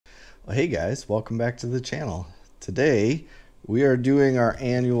Well, hey guys, welcome back to the channel. Today we are doing our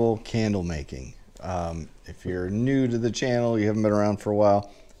annual candle making. If you're new to the channel, you haven't been around for a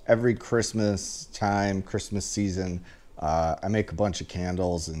while, every Christmas time, Christmas season, I make a bunch of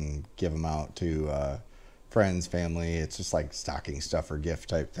candles and give them out to friends, family. It's just like stocking stuff or gift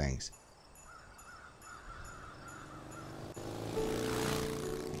type things.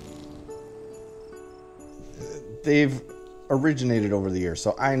 They've originated over the years,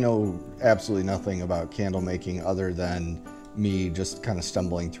 so I know absolutely nothing about candle making other than me just kind of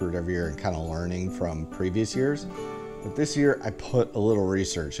stumbling through it every year and kind of learning from previous years. But this year I put a little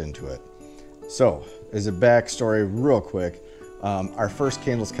research into it. So as a backstory real quick, our first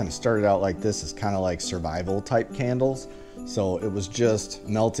candles kind of started out like this, as kind of like survival type candles. So it was just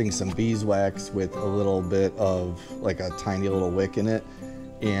melting some beeswax with a little bit of like a tiny little wick in it,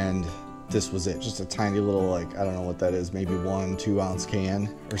 and this was it, just a tiny little, like, I don't know what that is, maybe 1-2 ounce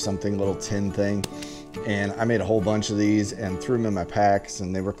can or something, little tin thing. And I made a whole bunch of these and threw them in my packs,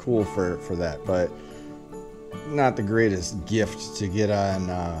 and they were cool for that, but not the greatest gift to get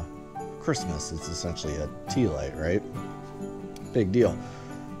on Christmas. It's essentially a tea light, right? Big deal.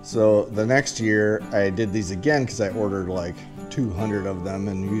 So the next year I did these again because I ordered like 200 of them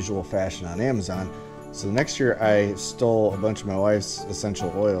in usual fashion on Amazon. So the next year I stole a bunch of my wife's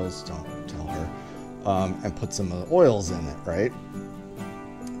essential oils, don't tell her, and put some of the oils in it, right?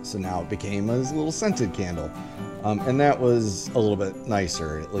 So now it became a little scented candle. And that was a little bit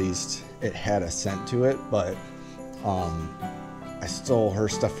nicer, at least it had a scent to it, but I stole her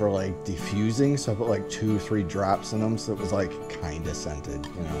stuff for like diffusing, so I put like 2-3 drops in them, so it was like kind of scented,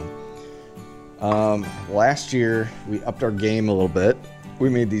 you know. Last year we upped our game a little bit. We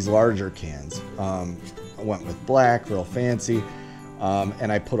made these larger cans. I went with black, real fancy,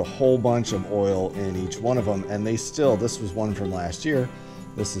 and I put a whole bunch of oil in each one of them, and this was one from last year.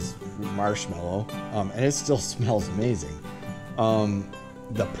 This is marshmallow, and it still smells amazing.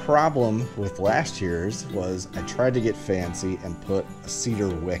 The problem with last year's was I tried to get fancy and put a cedar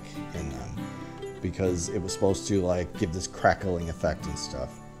wick in them because it was supposed to like give this crackling effect and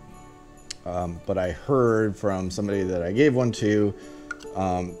stuff. But I heard from somebody that I gave one to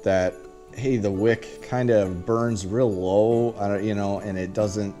that, hey, the wick kind of burns real low, you know, and it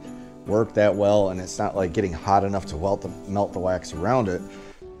doesn't work that well, and it's not like getting hot enough to melt the wax around it.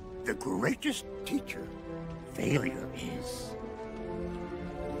 The greatest teacher failure is.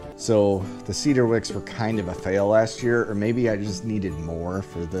 So the cedar wicks were kind of a fail last year, or maybe I just needed more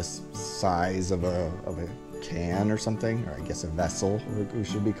for this size of a can or something, or I guess a vessel we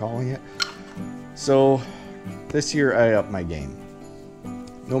should be calling it. So this year I upped my game.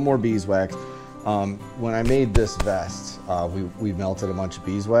 No more beeswax. When I made this vest, we melted a bunch of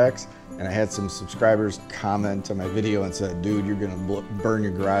beeswax, and I had some subscribers comment on my video and said, dude, you're gonna burn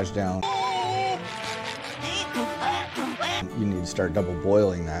your garage down. You need to start double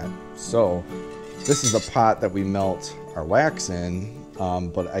boiling that. So this is a pot that we melt our wax in,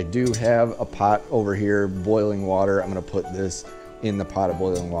 but I do have a pot over here, boiling water. I'm gonna put this in the pot of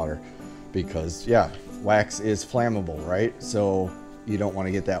boiling water because, yeah, wax is flammable, right? So you don't want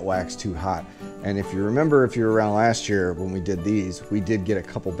to get that wax too hot. And if you remember, if you were around last year when we did these, we did get a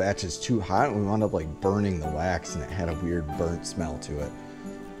couple batches too hot, and we wound up like burning the wax, and it had a weird burnt smell to it.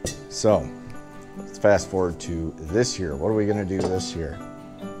 So let's fast forward to this year. What are we gonna do this year?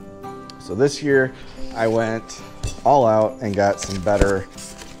 So this year I went all out and got some better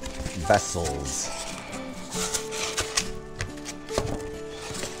vessels.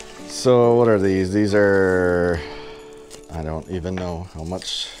 So what are these? These are, I don't even know how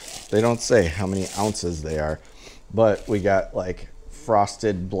much, they don't say how many ounces they are, but we got like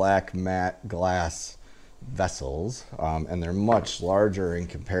frosted black matte glass vessels, and they're much larger in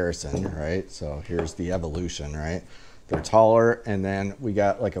comparison, right? So here's the evolution, right? They're taller, and then we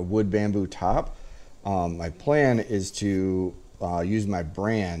got like a wood bamboo top. My plan is to use my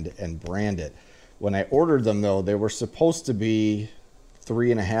brand and brand it. When I ordered them though, they were supposed to be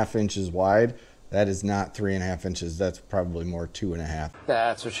 3.5 inches wide. That is not 3.5 inches. That's probably more 2.5.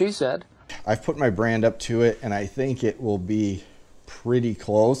 That's what she said. I've put my brand up to it, and I think it will be pretty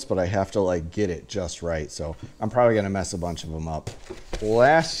close, but I have to like get it just right. So I'm probably gonna mess a bunch of them up.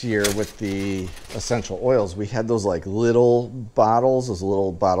 Last year with the essential oils, we had those like little bottles, those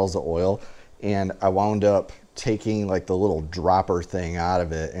little bottles of oil, and I wound up taking like the little dropper thing out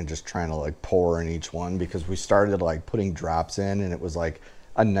of it and just trying to like pour in each one, because we started like putting drops in, and it was like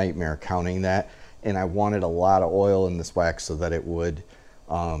a nightmare counting that. And I wanted a lot of oil in this wax so that it would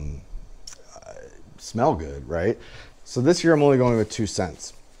smell good, right? So this year I'm only going with 2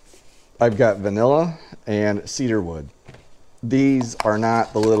 scents. I've got vanilla and cedar wood. these are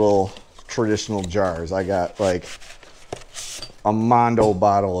not the little traditional jars. I got like a Mondo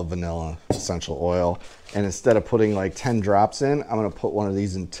bottle of vanilla essential oil, and instead of putting like 10 drops in, I'm gonna put one of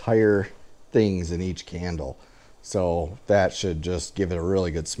these entire things in each candle. So that should just give it a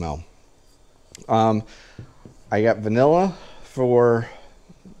really good smell. I got vanilla for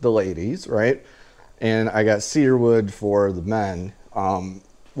the ladies, right? And I got cedarwood for the men,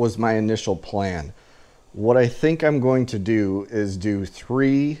 was my initial plan. What I think I'm going to do is do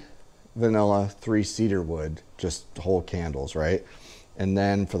 3 vanilla, 3 cedarwood, just whole candles, right? And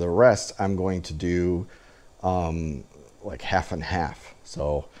then for the rest, I'm going to do like half and half.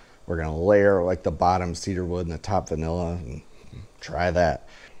 So we're gonna layer like the bottom cedarwood and the top vanilla and try that.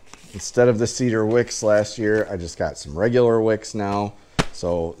 Instead of the cedar wicks last year, I just got some regular wicks now.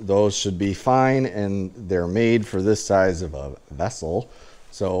 So those should be fine, and they're made for this size of a vessel.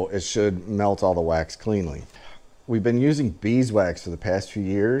 So it should melt all the wax cleanly. We've been using beeswax for the past few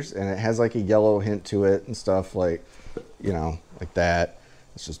years, and it has like a yellow hint to it and stuff, like, you know, like that.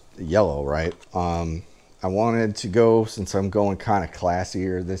 It's just yellow, right? I wanted to go, since I'm going kind of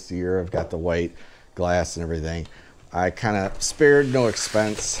classier this year, I've got the white glass and everything. I kind of spared no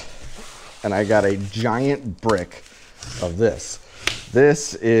expense, and I got a giant brick of this.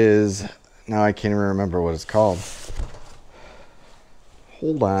 This is, now I can't even remember what it's called.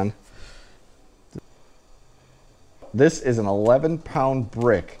 Hold on. This is an 11-pound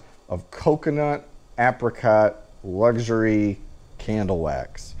brick of coconut apricot luxury candle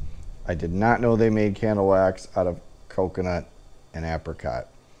wax. I did not know they made candle wax out of coconut and apricot.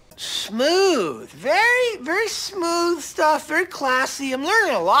 Smooth, very smooth stuff, very classy. I'm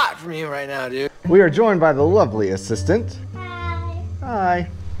learning a lot from you right now, dude. We are joined by the lovely assistant. Hi. Hi.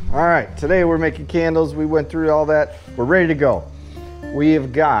 All right, today we're making candles. We went through all that. We're ready to go. We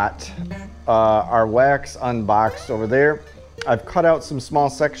have got our wax unboxed over there. I've cut out some small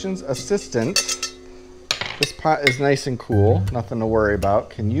sections. Assistant, this pot is nice and cool, nothing to worry about.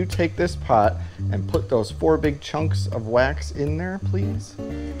 Can you take this pot and put those 4 big chunks of wax in there, please?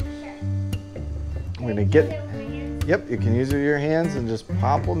 We're gonna get, yep, you can use your hands and just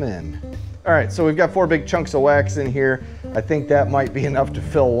pop them in. All right, so we've got 4 big chunks of wax in here. I think that might be enough to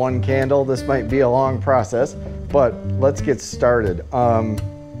fill 1 candle. This might be a long process, but let's get started.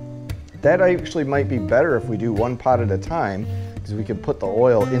 That actually might be better if we do 1 pot at a time, because we can put the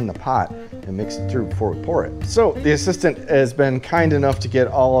oil in the pot and mix it through before we pour it. So the assistant has been kind enough to get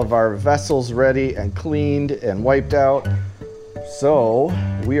all of our vessels ready and cleaned and wiped out. So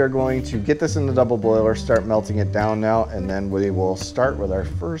we are going to get this in the double boiler, start melting it down now, and then we will start with our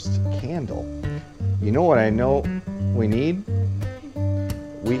first candle. You know what I know we need?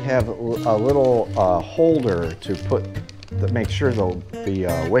 We have a little holder to put, that make sure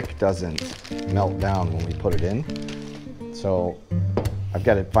the wick doesn't melt down when we put it in. So I've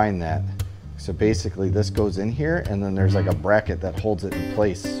got to find that. So basically this goes in here, and then there's like a bracket that holds it in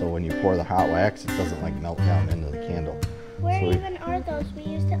place, so when you pour the hot wax, it doesn't like melt down into the candle. Where even are those? We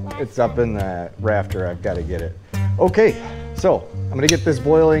used it last It's up in the rafter. I've got to get it. Okay, so I'm gonna get this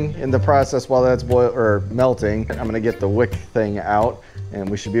boiling. In the process while that's melting, I'm gonna get the wick thing out, and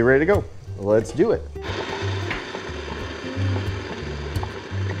we should be ready to go. Let's do it.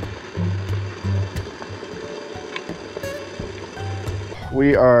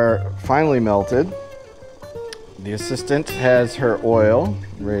 We are finally melted. The assistant has her oil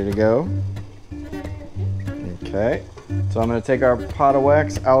ready to go. Okay, so I'm going to take our pot of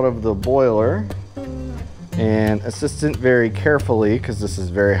wax out of the boiler, and assistant, very carefully, because this is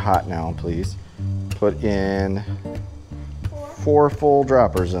very hot now, please, put in 4 full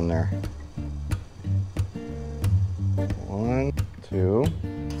droppers in there. 1, 2,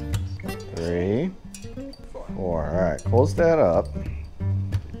 3, 4. All right, close that up.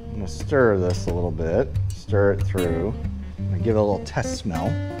 I'm gonna stir this a little bit, stir it through. I'm gonna give it a little test smell.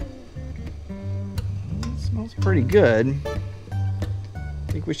 It smells pretty good.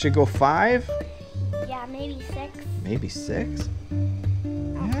 Think we should go 5? Yeah, maybe 6. Maybe 6?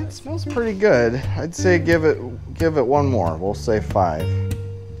 Yeah, it smells pretty good. I'd say give it 1 more. We'll say 5.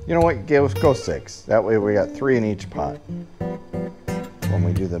 You know what? Go 6. That way we got 3 in each pot when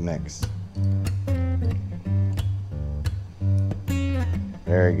we do the mix.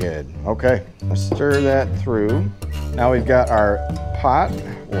 Very good. Okay, let's stir that through. Now we've got our pot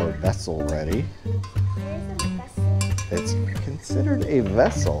or vessel ready. It's considered a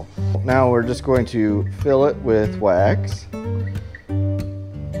vessel. Now we're just going to fill it with wax. And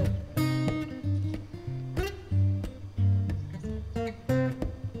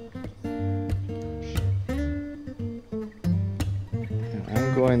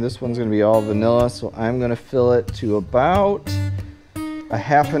I'm going showing this one's gonna be all vanilla, so I'm gonna fill it to about a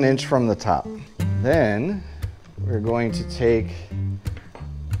 ½ an inch from the top. Then we're going to take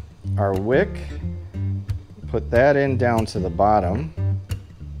our wick, put that in down to the bottom,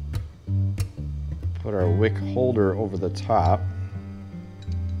 put our wick holder over the top,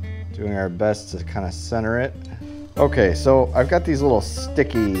 doing our best to kind of center it. Okay, so I've got these little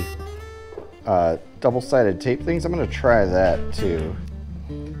sticky double-sided tape things. I'm gonna try that too.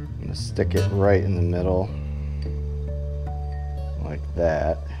 I'm gonna stick it right in the middle, like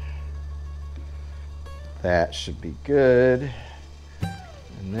that. That should be good.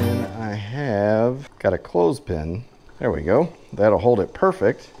 And then I have got a clothespin. There we go. That'll hold it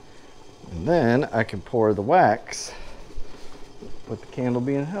perfect. And then I can pour the wax with the candle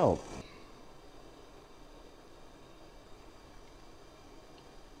being held.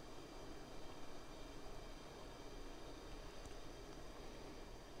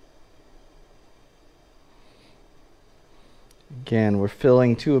 Again, we're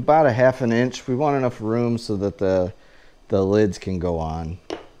filling to about a ½ an inch. We want enough room so that the lids can go on.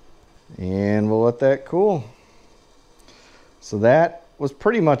 And we'll let that cool. So that was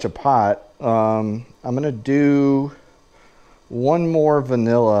pretty much a pot. I'm gonna do one more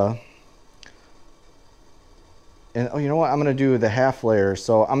vanilla. And oh, you know what? I'm gonna do the half layer.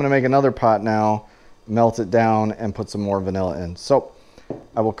 So I'm gonna make another pot now, melt it down, and put some more vanilla in. So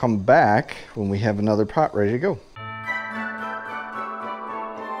I will come back when we have another pot ready to go.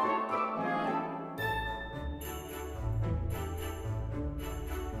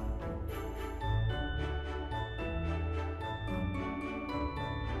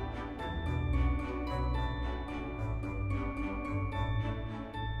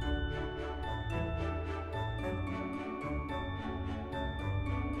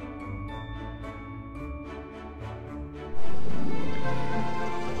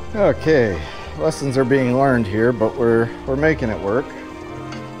 Okay, lessons are being learned here, but we're making it work.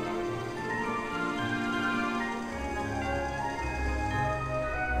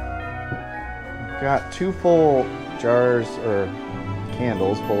 Got 2 full jars or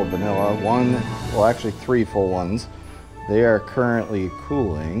candles full of vanilla. Well actually 3 full ones. They are currently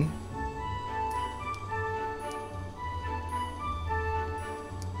cooling.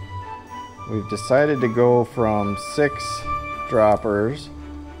 We've decided to go from 6 droppers.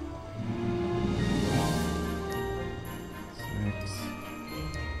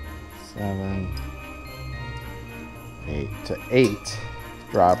 7, 8 to 8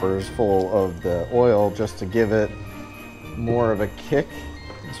 droppers full of the oil, just to give it more of a kick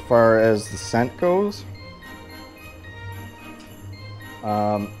as far as the scent goes.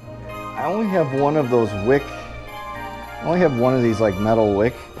 I only have one of those wick. I only have one of these like metal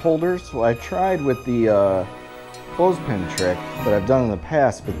wick holders. So I tried with the clothespin trick that I've done in the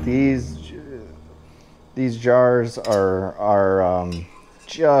past, but these jars are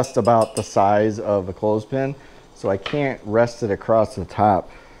just about the size of a clothespin, so I can't rest it across the top.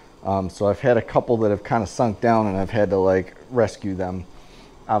 So I've had a couple that have kind of sunk down, and I've had to like rescue them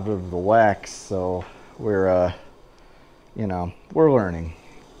out of the wax. So we're we're learning,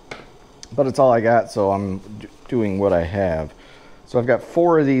 but it's all I got, so I'm doing what I have. So I've got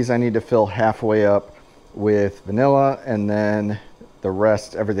 4 of these I need to fill halfway up with vanilla, and then the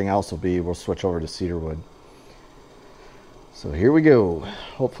rest, everything else we'll switch over to cedar wood. So here we go.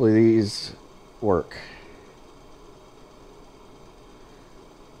 Hopefully these work.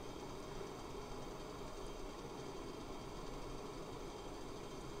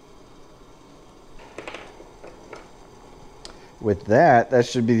 With that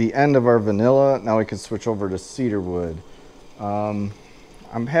should be the end of our vanilla. Now we can switch over to cedar wood. I'm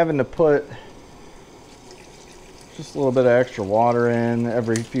having to put just a little bit of extra water in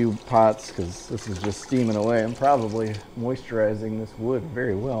every few pots because this is just steaming away. I'm probably moisturizing this wood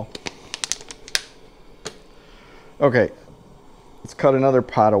very well. Okay, let's cut another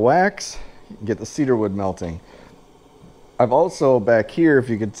pot of wax and get the cedar wood melting. I've also back here, if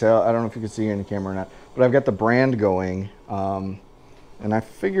you could tell, I don't know if you can see in the camera or not, but I've got the brand going. And I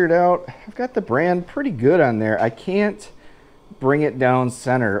figured out I've got the brand pretty good on there. I can't bring it down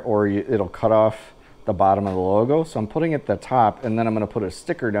center or it'll cut off the bottom of the logo. So I'm putting it at the top, and then I'm going to put a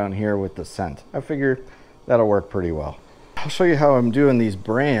sticker down here with the scent. I figure that'll work pretty well. I'll show you how I'm doing these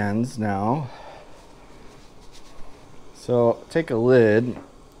brands now. So take a lid,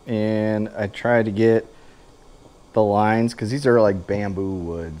 and I try to get the lines, because these are like bamboo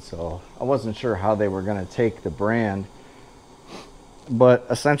wood, so I wasn't sure how they were going to take the brand. But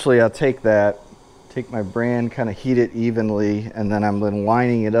essentially I'll take my brand, kind of heat it evenly, and then I'm then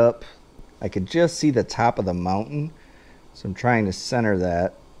lining it up. I could just see the top of the mountain, so I'm trying to center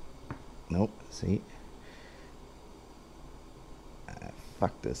that. Nope. See?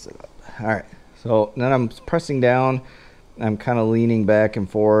 Fuck this up. All right. So then I'm pressing down. I'm kind of leaning back and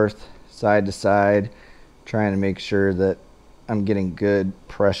forth, side to side, trying to make sure that I'm getting good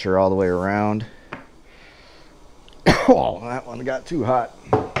pressure all the way around. Oh, that one got too hot.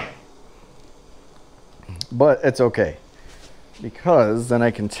 But it's okay, because then I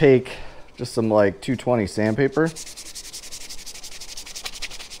can take just some like 220 sandpaper.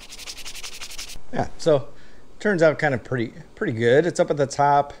 Yeah, so turns out kind of pretty good. It's up at the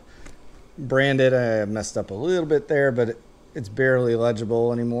top, branded. I messed up a little bit there, but it's barely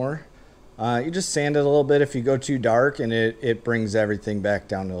legible anymore. You just sand it a little bit if you go too dark, and it brings everything back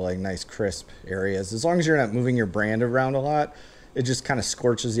down to like nice crisp areas. As long as you're not moving your brand around a lot, it just kind of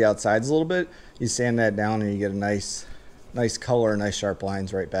scorches the outsides a little bit. You sand that down and you get a nice color, nice sharp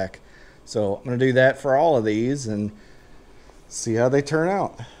lines right back. So I'm going to do that for all of these and see how they turn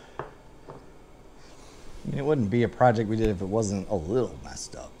out. It wouldn't be a project we did if it wasn't a little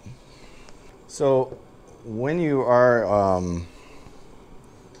messed up. So when you are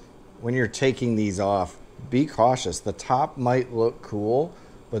when you're taking these off, be cautious. The top might look cool,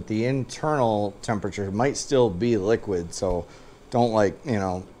 but the internal temperature might still be liquid. So don't, like, you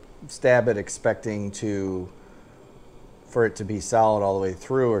know, stab it expecting for it to be solid all the way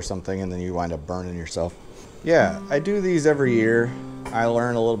through or something, and then you wind up burning yourself. Yeah, I do these every year. I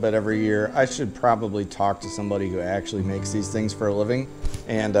learn a little bit every year. I should probably talk to somebody who actually makes these things for a living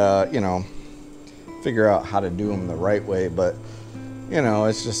and, you know, figure out how to do them the right way. But, you know,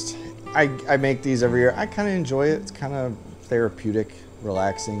 it's just, I make these every year. I kind of enjoy it. It's kind of therapeutic,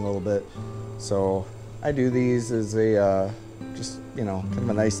 relaxing a little bit. So I do these as a, just, you know, kind of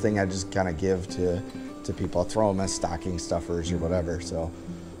a nice thing I just kind of give to people. I'll throw them as stocking stuffers or whatever. So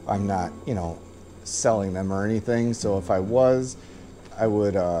I'm not, you know, selling them or anything. So if I was, I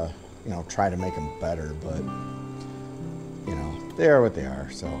would, you know, try to make them better. But, you know, they are what they are.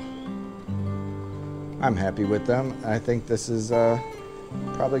 So I'm happy with them. I think this is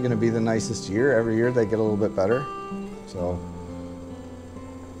probably going to be the nicest year. Every year they get a little bit better. So,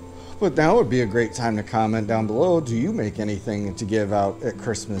 but now would be a great time to comment down below. Do you make anything to give out at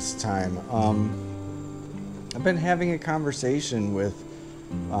Christmas time? I've been having a conversation with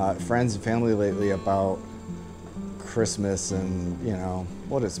friends and family lately about Christmas and, you know,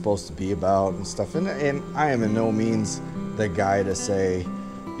 what it's supposed to be about and stuff. And I am in no means the guy to say,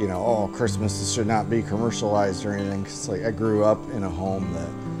 you know, oh, Christmas should not be commercialized or anything. 'Cause, like, I grew up in a home that,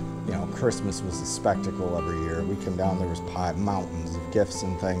 you know, Christmas was a spectacle every year. We come down, there was mountains of gifts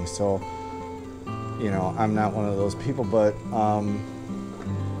and things. So, you know, I'm not one of those people, but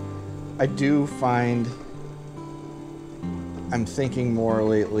I do find I'm thinking more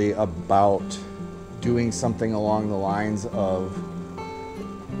lately about doing something along the lines of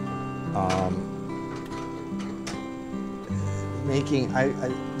making,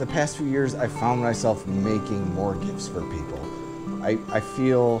 the past few years I found myself making more gifts for people. I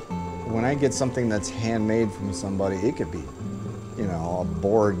feel when I get something that's handmade from somebody, it could be, you know, a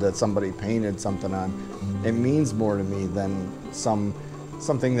board that somebody painted something on. It means more to me than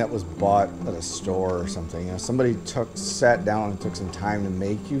something that was bought at a store or something. You know, somebody sat down and took some time to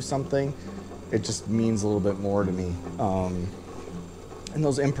make you something. It just means a little bit more to me. And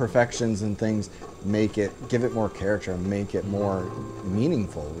those imperfections and things give it more character, make it more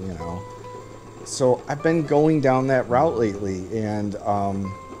meaningful, you know. So I've been going down that route lately, and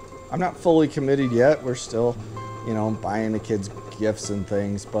I'm not fully committed yet. We're still, you know, buying the kids gifts and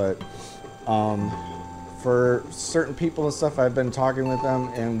things, but for certain people and stuff, I've been talking with them,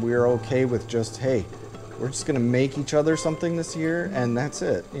 and we're okay with just, hey, we're just going to make each other something this year, and that's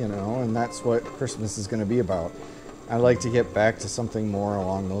it, you know, and that's what Christmas is going to be about. I'd like to get back to something more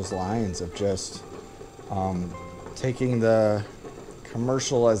along those lines of just taking the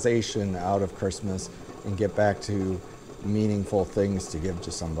commercialization out of Christmas and get back to meaningful things to give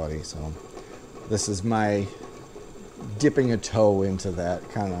to somebody. So this is my dipping a toe into that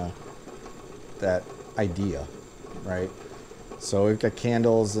kind of, that idea, right? So we've got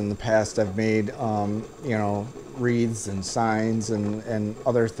candles. In the past I've made, you know, wreaths and signs and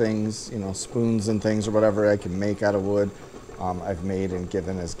other things, you know, spoons and things or whatever I can make out of wood. I've made and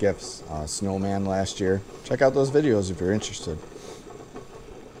given as gifts. Snowman last year. Check out those videos if you're interested.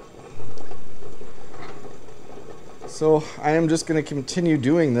 So I am just going to continue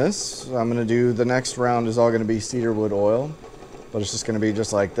doing this. I'm going to do, the next round is all going to be cedarwood oil, but it's just going to be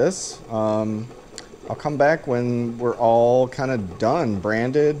just like this. I'll come back when we're all kind of done,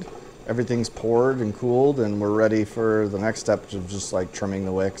 branded, everything's poured and cooled, and we're ready for the next step of just like trimming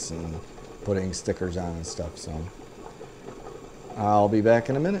the wicks and putting stickers on and stuff. So I'll be back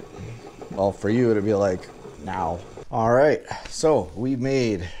in a minute. Well, for you, it'd be like now. All right, so we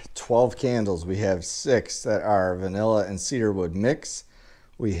made 12 candles. We have 6 that are vanilla and cedarwood mix.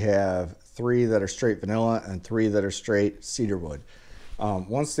 We have 3 that are straight vanilla and 3 that are straight cedarwood.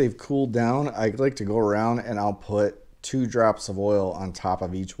 Once they've cooled down, I like to go around and I'll put 2 drops of oil on top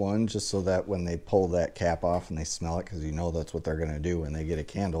of each one, just so that when they pull that cap off and they smell it, because you know that's what they're going to do when they get a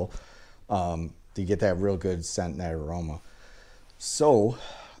candle, to get that real good scent and that aroma. So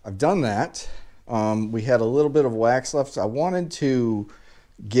I've done that. We had a little bit of wax left. I wanted to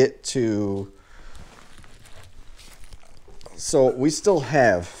get to, so we still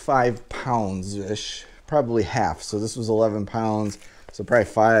have 5 pounds ish, probably half. So this was 11 pounds. So probably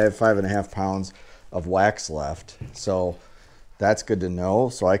 5.5 pounds of wax left. So that's good to know.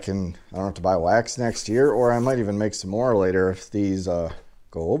 So I don't have to buy wax next year, or I might even make some more later if these go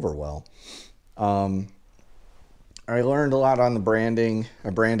over well. I learned a lot on the branding. I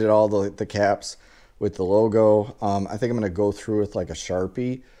branded all the caps with the logo. I think I'm going to go through with like a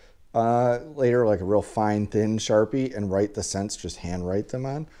Sharpie later, like a real fine, thin Sharpie, and write the scents, just hand write them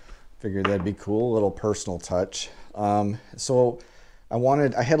on. Figured that'd be cool, a little personal touch. So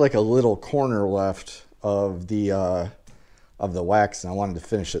I had like a little corner left of the wax, and I wanted to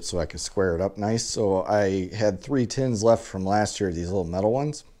finish it so I could square it up nice. So I had 3 tins left from last year, these little metal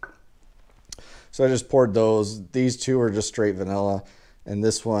ones. So I just poured those. These 2 are just straight vanilla. And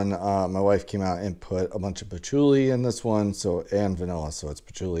this one, my wife came out and put a bunch of patchouli in this one, and vanilla. So it's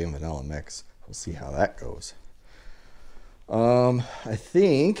patchouli and vanilla mix. We'll see how that goes. I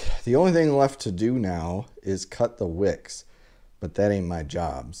think the only thing left to do now is cut the wicks, but that ain't my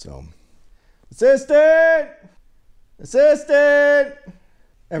job. So, assistant! Assistant!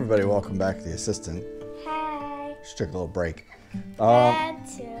 Everybody, welcome back to the assistant. Hi. She took a little break. Had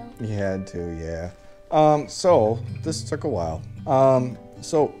to. You had to, yeah. So this took a while.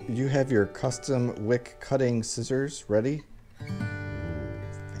 So you have your custom wick cutting scissors ready? Ooh,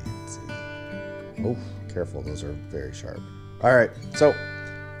 fancy. Oh, careful, those are very sharp. All right, so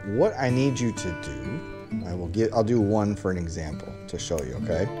what I need you to do, I'll do one for an example to show you,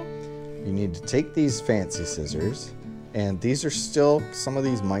 okay? You need to take these fancy scissors, and these are still, some of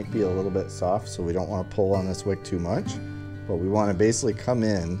these might be a little bit soft, so we don't want to pull on this wick too much, but we want to basically come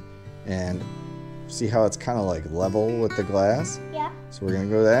in and see how it's kind of like level with the glass? Yeah. So we're going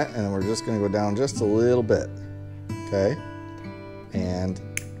to go that, and then we're just going to go down just a little bit, okay? And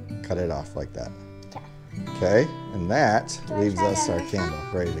cut it off like that. Okay, and that leaves us our candle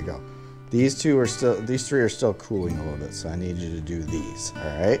ready to go. These 3 are still cooling a little bit, so I need you to do these,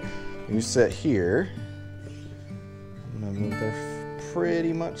 all right? You sit here. I'm gonna move there.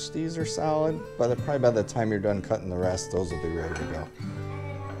 Pretty much these are solid, but probably by the time you're done cutting the rest, those will be ready to go.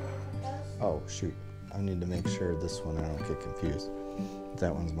 Oh, shoot. I need to make sure this one, I don't get confused.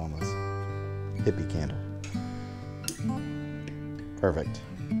 That one's Mama's hippie candle. Perfect.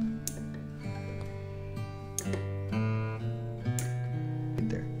 Right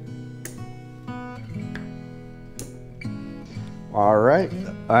there. All right,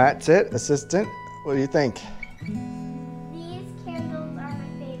 that's it. Assistant, what do you think? These candles are my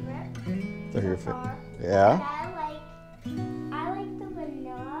favorite. They're your so far. Yeah? I like the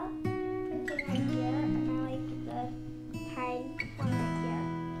vanilla printing right here, and I like the pine one right here.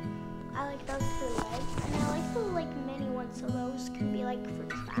 I like those 2 legs, and I like the mini ones, so those can be for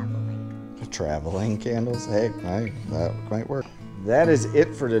traveling. Traveling candles? Hey, that might work. That is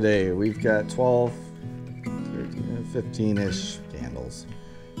it for today. We've got 12, 13, 15-ish candles.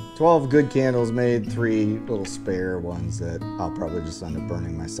 12 good candles made, 3 little spare ones that I'll probably just end up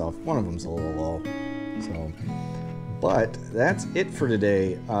burning myself. One of them's a little low. So, but that's it for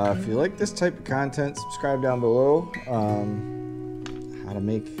today. If you like this type of content, subscribe down below. How to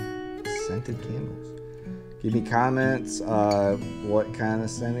make scented candles. Give me comments. What kind of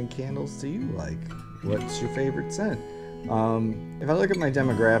scented candles do you like? What's your favorite scent? If I look at my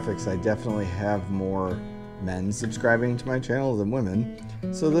demographics, I definitely have more men subscribing to my channel than women.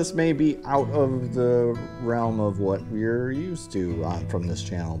 So this may be out of the realm of what we're used to from this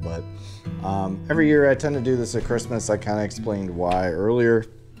channel, but every year I tend to do this at Christmas. I kind of explained why earlier,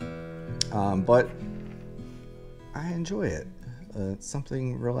 but I enjoy it. It's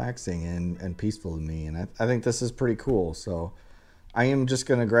something relaxing and peaceful to me, and I think this is pretty cool. So I am just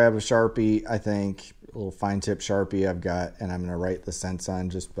going to grab a Sharpie, I think, a little fine tip Sharpie I've got, and I'm going to write the scents on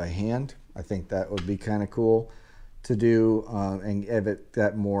just by hand. I think that would be kind of cool to do and give it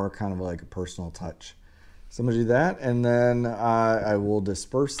that more kind of like a personal touch. So I'm going to do that, and then I will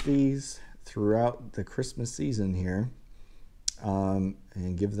disperse these throughout the Christmas season here and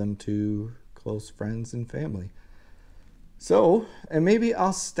give them to close friends and family. So, and maybe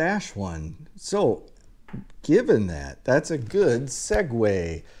I'll stash one. So, given that, that's a good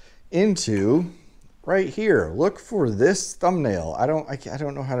segue into right here. Look for this thumbnail. I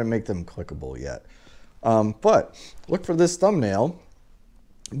don't know how to make them clickable yet. But look for this thumbnail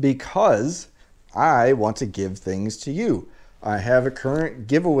because I want to give things to you. I have a current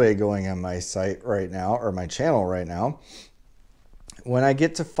giveaway going on my site right now, or my channel right now. When I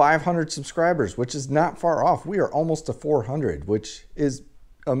get to 500 subscribers, which is not far off, we are almost to 400, which is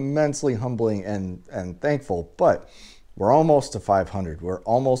immensely humbling and thankful, but we're almost to 500. We're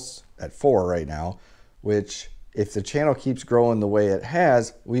almost at 4 right now, which if the channel keeps growing the way it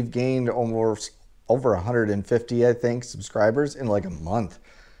has, we've gained almost over 150, I think, subscribers in like a month.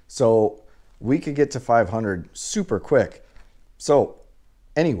 So we could get to 500 super quick. So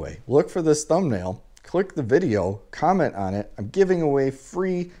anyway, look for this thumbnail. Click the video, comment on it. I'm giving away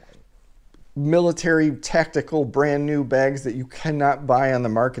free military tactical brand new bags that you cannot buy on the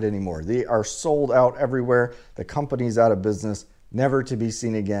market anymore. They are sold out everywhere. The company's out of business, never to be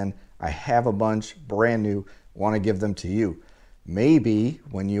seen again. I have a bunch brand new, want to give them to you. Maybe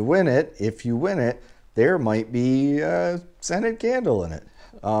when you win it, if you win it, there might be a scented candle in it.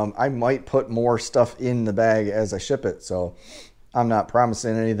 I might put more stuff in the bag as I ship it, so I'm not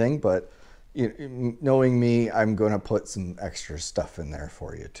promising anything, but knowing me, I'm going to put some extra stuff in there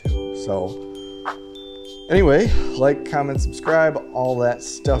for you too. So anyway, like, comment, subscribe, all that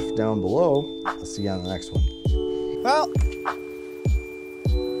stuff down below. I'll see you on the next one. Well,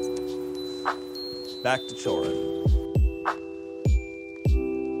 Back to choring.